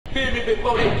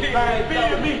before they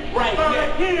kill me. Right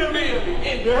here.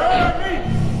 You heard me?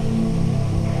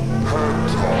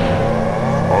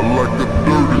 I like the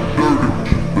dirty,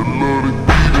 the love to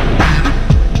beat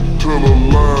it. Tell her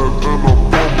lies and I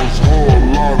promise her a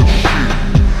lot of shit.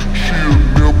 She'll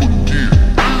never get,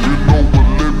 you know, but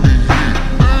let me hit.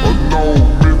 A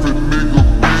no-limit nigga,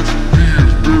 bitch, he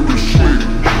is very slick.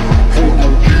 Hold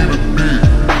on, get a dick,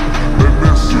 and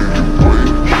that's it, you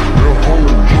wait. That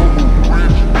whole jungle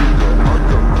rich nigga, I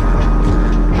got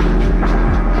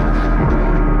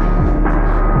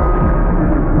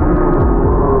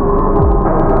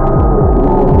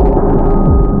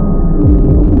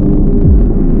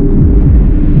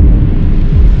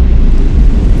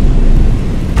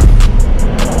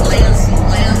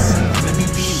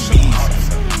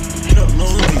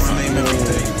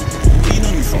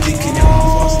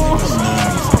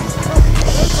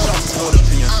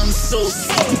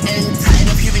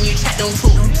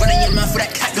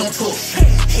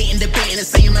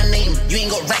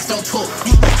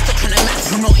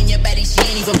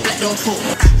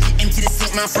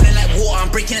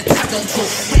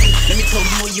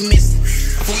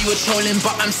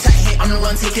but I'm sat here, I'm the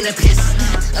one taking a piss.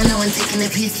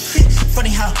 Funny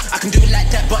how I can do it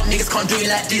like that, but niggas can't do it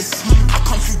like this. I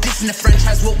come through this in the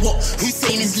franchise, what? Who's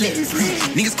saying is lit?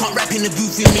 Niggas can't rap in the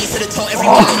booth with me, so they told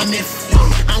everyone on a myth.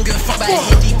 I don't give a fuck about a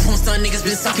head deep porn star, niggas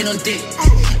been sucking on dick.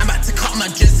 I'm about to cut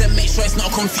my dress and make sure it's not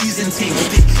a confusing thing.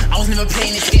 I was never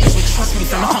playing this game, but trust me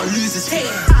fam, I can't lose this thing.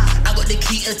 I got the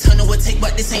key to turn a take,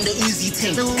 but this ain't the Uzi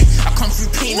thing. I come through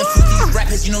pain and through these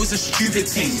rappers, you know it's a stupid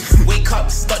thing. Wake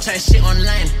up, start trying shit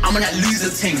online, I'm on that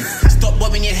loser thing. Stop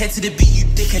bobbing your head to the beat, you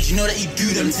dickhead, you know that you do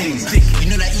them things. You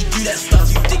know that you do that stuff,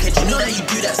 you dickhead, you know that you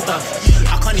do that stuff.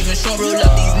 I can't even show real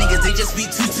love, these niggas, they just be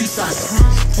too sus.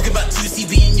 Talk about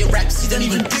 2CB in your raps, you don't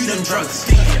even do them drugs.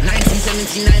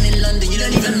 1979 in London, you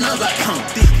don't even know about punk.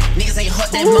 Niggas ain't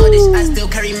hot, they're modish, I still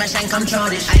carry my shank, I'm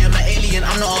childish. I am an alien,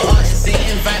 I'm not an artist, they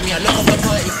invite me, I look off a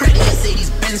party. Ready to say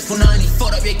these Benz for 90,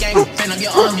 fold up your gang, bend up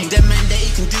your army. Them man there,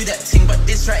 you can do that thing, but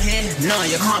this right here, nah,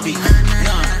 you can't be.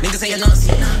 Nah, niggas ain't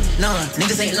Lancy, nah,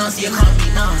 niggas ain't Lancy, you can't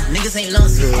be. Nah, niggas ain't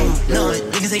Lancy, nah,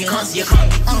 niggas ain't Lancy, you can't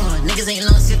be. Niggas ain't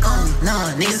Lancy,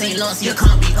 nah, niggas ain't Lancy, you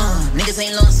can't be. Niggas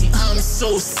ain't Lancy. I'm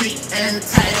so sick and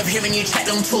tired of hearing you chat,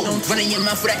 don't talk. Running your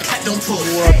mouth with that cat, don't talk.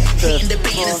 Hating,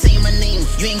 debating and saying my name,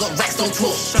 you ain't got racks, don't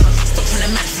talk. Stop trying to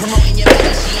match, promoting your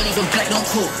man, she ain't even black, don't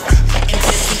talk. Into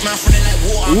the seat, man, running like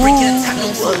water, I'm breaking a tap,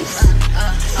 don't talk.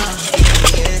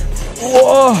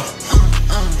 Whoa.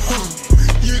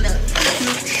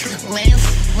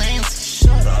 Lance,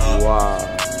 shut up. Wow.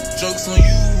 Jokes on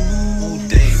you all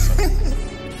day.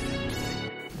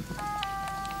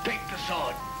 Take the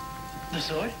sword. The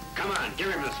sword? Come on, give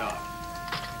him the sword.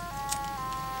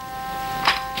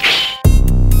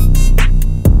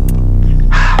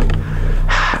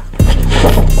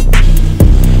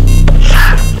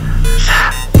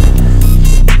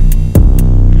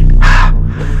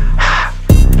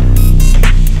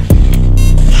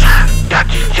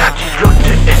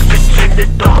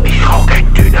 Doch ich rauch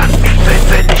kein Dynamit,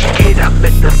 wenn ich geh da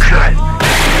mit nem Knall.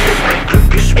 Mein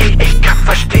Glück ist ich kann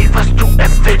verstehen, was du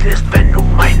empfindest, wenn du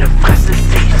meine Fresse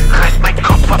siehst. Reiß mein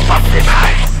Kopf ab dem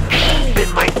Hals. Bin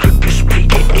mein Glück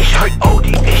gespiegelt, ich heut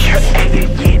Audi, ich hör Engel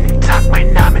jeden Tag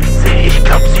mein Namen sehen. Ich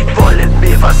glaub, sie wollen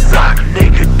mir was sagen,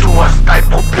 Nigga, du hast ein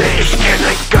Problem. Ich kenn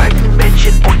ein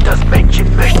Geigenmännchen und das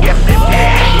Männchen möchte gern mit mir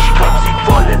hängen. Ich glaub, sie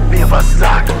wollen mir was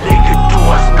sagen, Nigga, du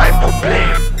hast ein Problem.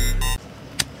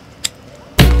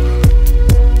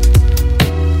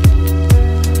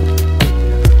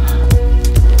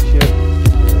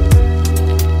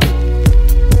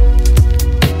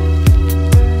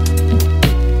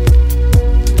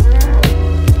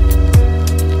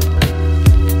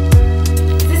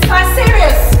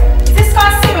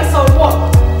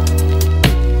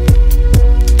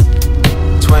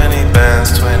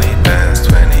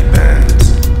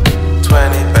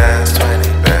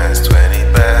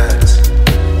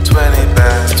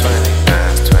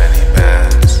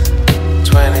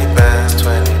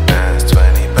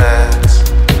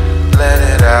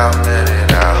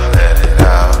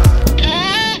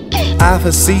 I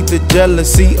foresee the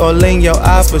jealousy all in your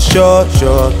eye for sure.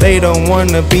 They don't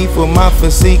wanna be for my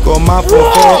physique or my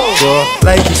performance.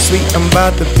 Life is sweet, I'm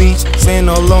by the beach, sand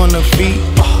all on the feet.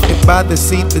 If by the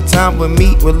seat, the time we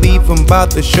meet, we'll leave them by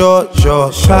the shore.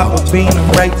 Shot with being,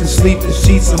 I'm right to sleep, the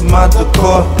sheets of my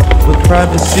decor. With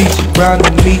privacy, she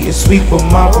grinding me and sweep on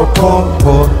my rapport.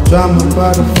 Drama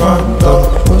by the front door,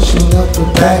 pushing up the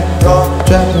back door,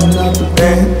 driving out the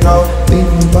band door,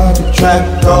 leaving by the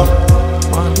trap door.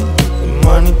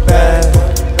 Money bag,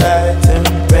 10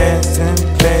 bands, 10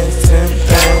 bands, 10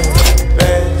 bands.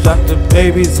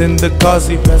 Babies in the car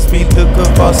seat, pass me the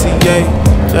Cavassier.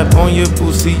 Strap on your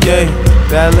bustier,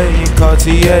 ballet and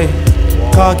Cartier.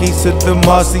 Car keys to the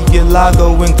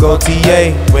Murcielago and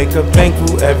Gaultier. Wake up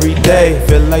thankful every day,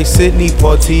 feel like Sidney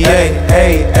Poitier.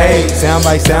 Hey, hey,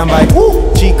 soundbite,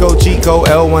 woo. Chico,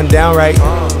 L1 downright.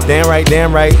 Damn right,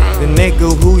 the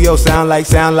nigga who yo sound like.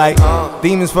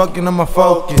 Demons fucking on my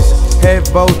focus, head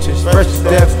vultures, fresh to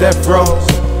death rows.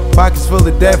 Pockets full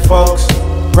of dead folks,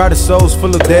 proud of souls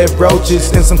full of dead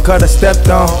roaches. And some cut I stepped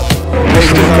on,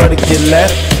 baby gotta get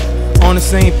left. On the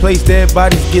same place, dead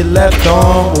bodies get left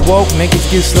on. Woke niggas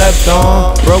get slept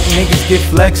on, broke niggas get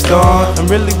flexed on. I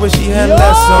really wish she had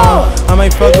less on. I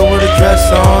might fuck her with a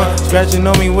dress on, scratching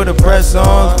on me with a press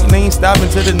on. We ain't stopping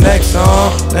to the next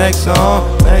song.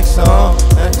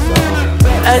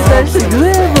 Это же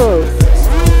глебо.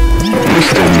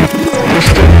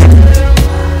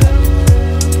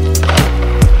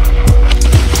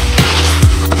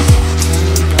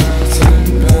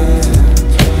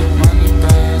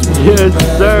 Yes,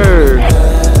 sir.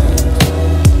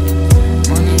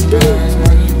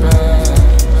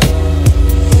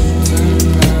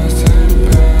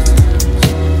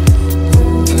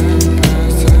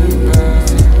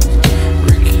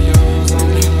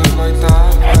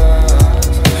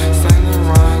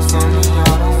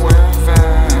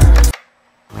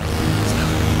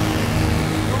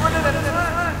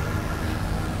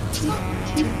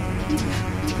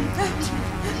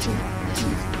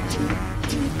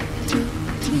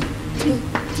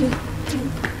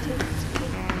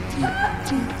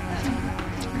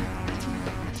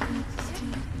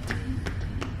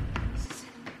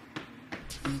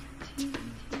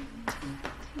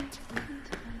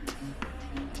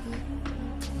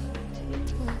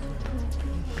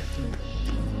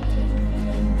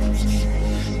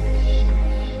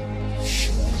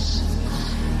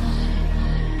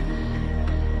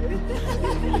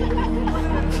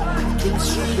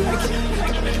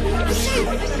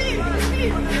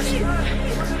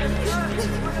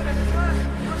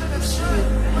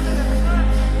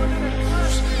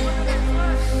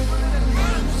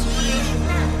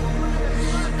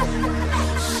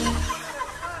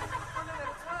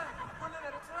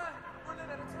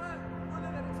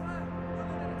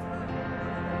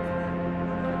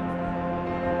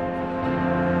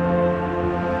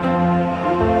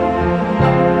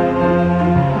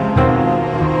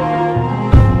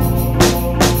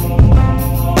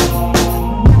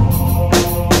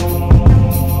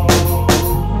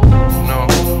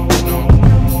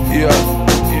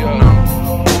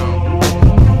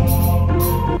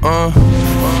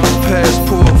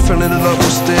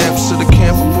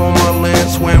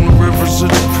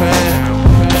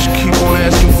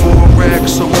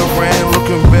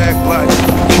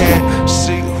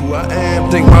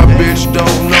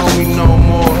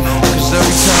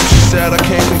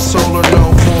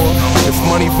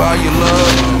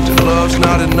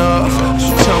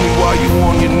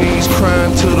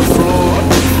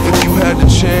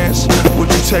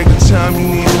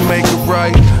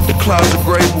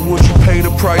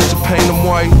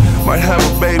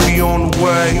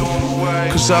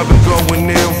 I've been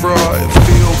going there raw, it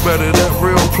feel better, that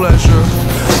real pleasure.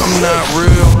 I'm not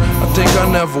real, I think I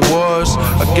never was.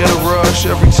 I get a rush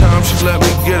every time she let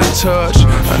me get a touch.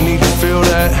 I need to feel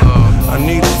that, I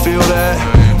need to feel that.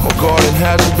 My garden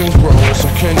hasn't been growing,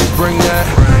 so can you bring that?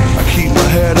 I keep my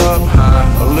head up,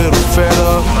 a little fed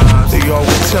up. They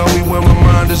always tell me when my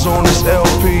mind is on this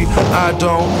LP, I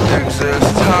don't exist.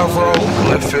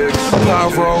 Hieroglyphics,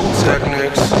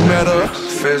 pyrotechnics,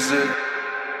 metaphysics.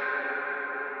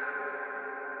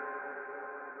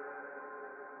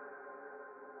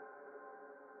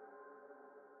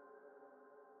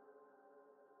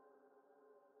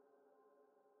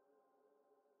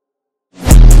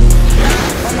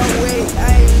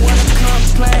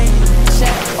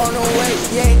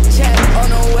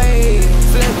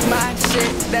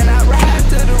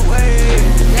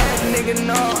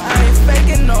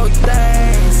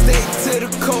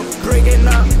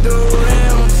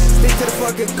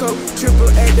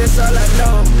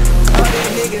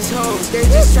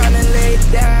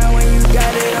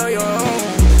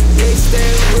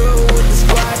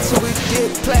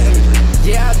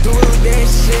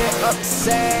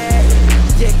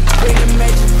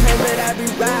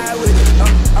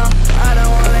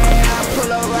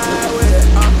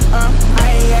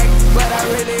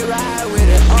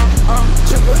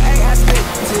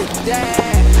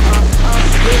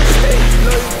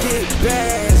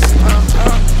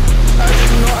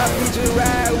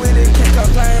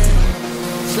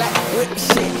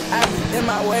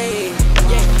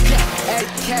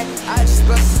 I just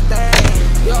bust a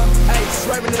stain. Yo, ayy,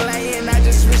 swerving the lane,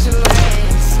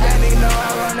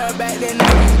 like they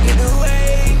never get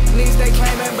away. Niggas they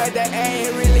claiming, but they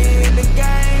ain't really in the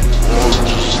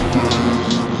game.